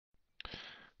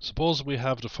Suppose we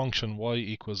have the function y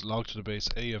equals log to the base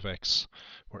a of x,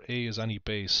 where a is any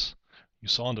base. You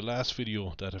saw in the last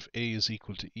video that if a is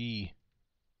equal to e,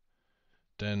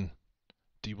 then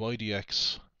dy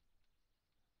dx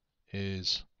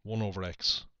is 1 over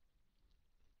x.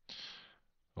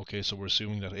 Okay, so we're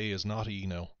assuming that a is not e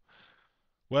now.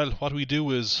 Well, what we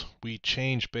do is we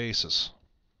change bases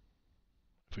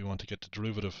if we want to get the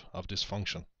derivative of this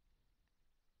function.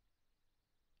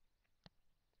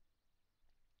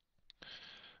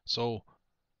 So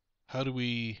how do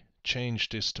we change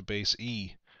this to base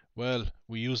e? Well,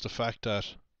 we use the fact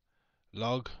that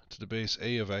log to the base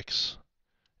a of x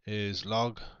is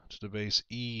log to the base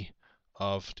e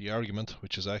of the argument,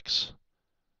 which is x,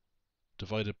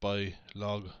 divided by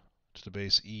log to the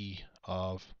base e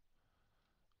of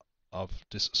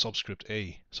this subscript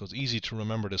a. So it's easy to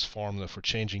remember this formula for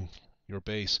changing your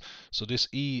base. So this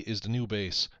e is the new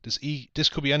base. This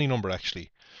could be any number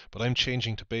actually, but I'm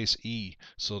changing to base e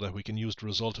so that we can use the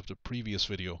result of the previous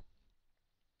video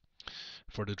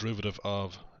for the derivative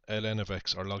of ln of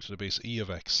x, or log to the base e of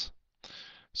x.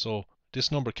 So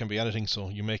this number can be anything, so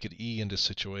you make it e in this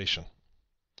situation.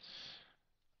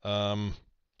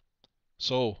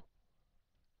 So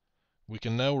we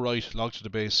can now write log to the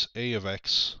base a of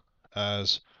x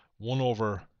as 1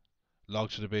 over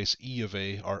log to the base e of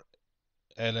a, or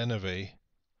ln of a,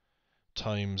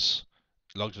 times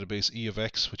log to the base e of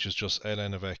x, which is just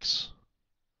ln of x.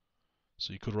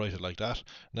 So you could write it like that.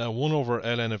 Now 1 over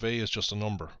ln of a is just a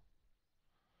number,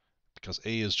 because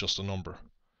a is just a number.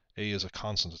 A is a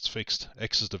constant, it's fixed.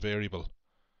 X is the variable.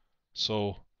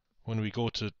 So when we go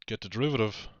to get the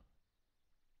derivative,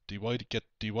 get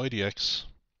dy dx,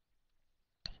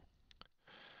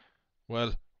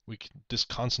 well, this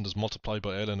constant is multiplied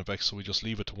by ln of x, so we just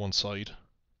leave it to one side.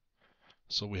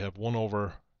 So we have 1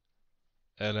 over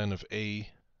ln of a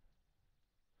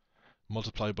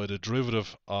multiplied by the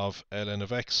derivative of ln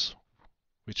of x,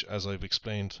 which, as I've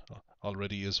explained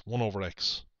already, is 1 over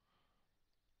x.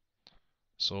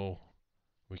 So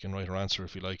we can write our answer,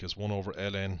 if you like, as 1 over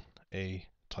ln a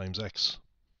times x.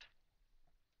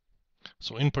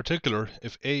 So in particular,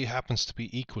 if a happens to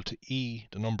be equal to e,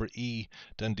 the number e,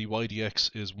 then dy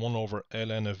dx is 1 over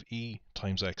ln of e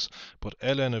times x. But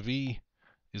ln of e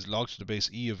is log to the base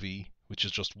e of e, which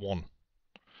is just 1.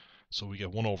 So we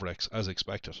get 1 over x as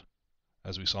expected,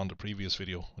 as we saw in the previous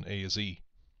video when a is e.